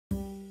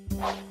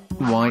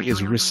Why is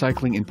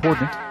recycling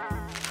important?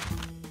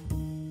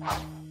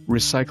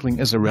 Recycling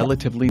is a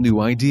relatively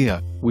new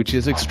idea, which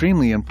is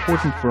extremely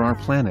important for our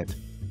planet.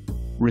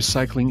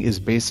 Recycling is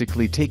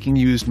basically taking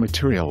used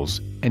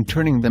materials and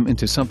turning them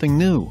into something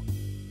new.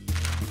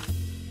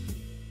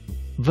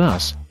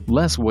 Thus,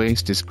 less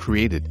waste is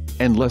created,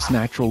 and less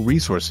natural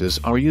resources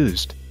are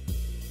used.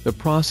 The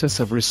process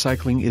of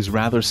recycling is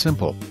rather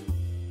simple.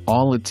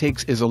 All it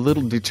takes is a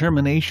little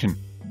determination.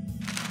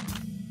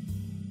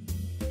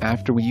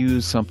 After we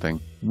use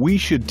something, we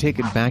should take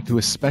it back to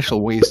a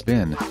special waste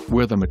bin,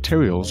 where the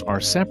materials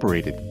are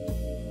separated.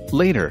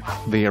 Later,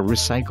 they are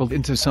recycled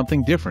into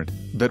something different,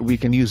 that we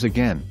can use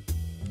again.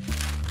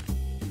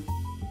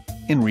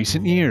 In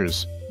recent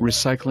years,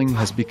 recycling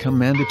has become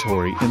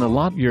mandatory in a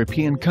lot of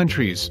European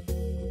countries.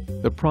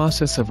 The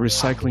process of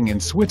recycling in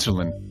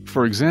Switzerland,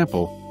 for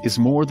example, is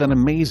more than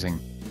amazing.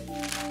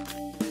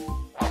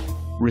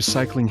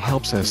 Recycling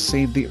helps us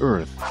save the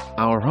earth,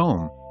 our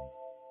home.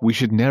 We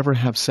should never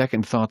have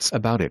second thoughts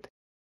about it.